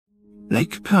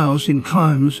Like cows in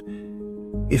climbs,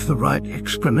 if the right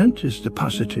excrement is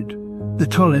deposited, the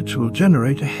toilets will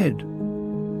generate a head.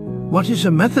 What is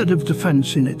a method of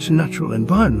defense in its natural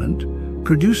environment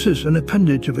produces an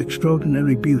appendage of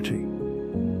extraordinary beauty.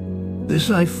 This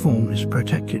life form is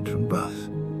protected from birth.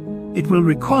 It will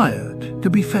require to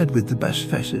be fed with the best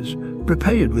feces,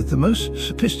 prepared with the most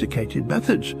sophisticated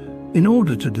methods in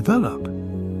order to develop.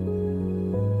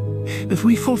 If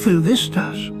we fulfill this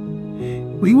task,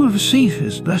 we will receive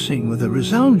his blessing with a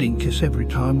resounding kiss every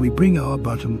time we bring our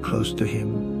bottom close to him.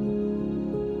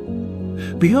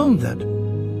 Beyond that,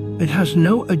 it has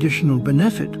no additional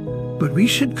benefit, but we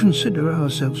should consider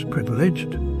ourselves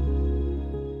privileged.